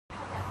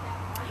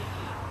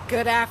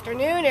Good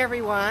afternoon,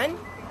 everyone.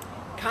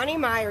 Connie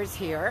Myers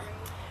here,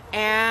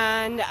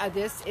 and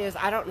this is,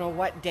 I don't know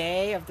what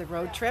day of the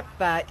road trip,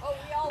 but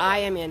I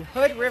am in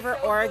Hood River,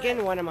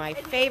 Oregon, one of my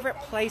favorite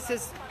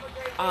places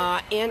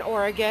in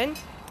Oregon.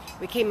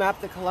 We came up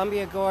the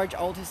Columbia Gorge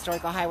Old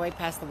Historical Highway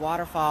past the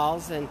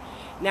waterfalls, and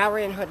now we're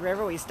in Hood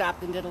River. We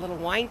stopped and did a little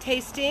wine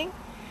tasting,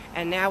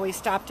 and now we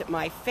stopped at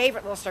my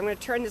favorite little store. I'm going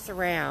to turn this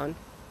around.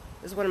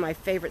 This is one of my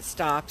favorite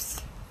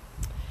stops.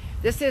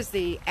 This is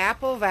the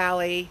Apple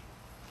Valley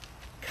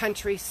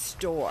Country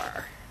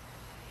Store,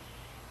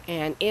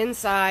 and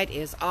inside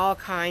is all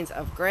kinds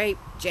of grape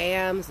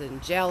jams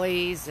and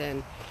jellies,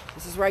 and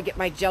this is where I get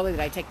my jelly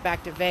that I take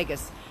back to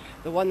Vegas.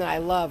 The one that I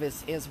love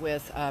is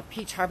with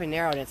peach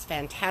habanero, and it's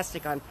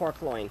fantastic on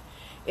pork loin.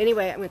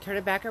 Anyway, I'm going to turn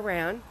it back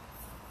around.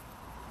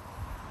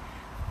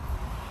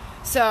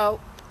 So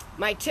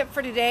my tip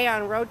for today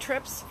on road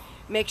trips: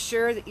 make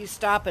sure that you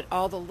stop at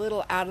all the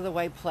little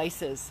out-of-the-way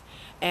places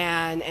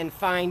and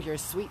find your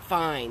sweet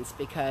finds,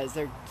 because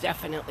they're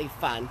definitely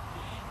fun.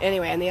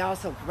 Anyway, and they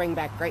also bring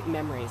back great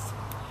memories.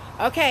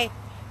 Okay,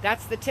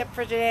 that's the tip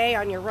for today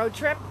on your road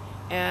trip,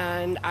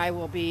 and I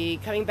will be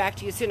coming back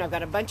to you soon. I've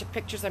got a bunch of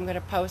pictures I'm going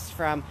to post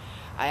from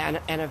and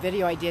a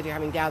video I did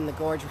coming down the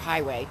Gorge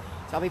Highway,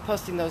 so I'll be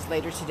posting those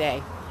later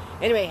today.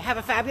 Anyway, have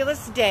a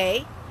fabulous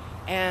day,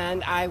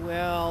 and I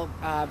will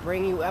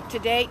bring you up to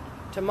date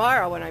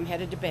tomorrow when I'm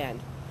headed to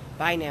Bend.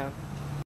 Bye now.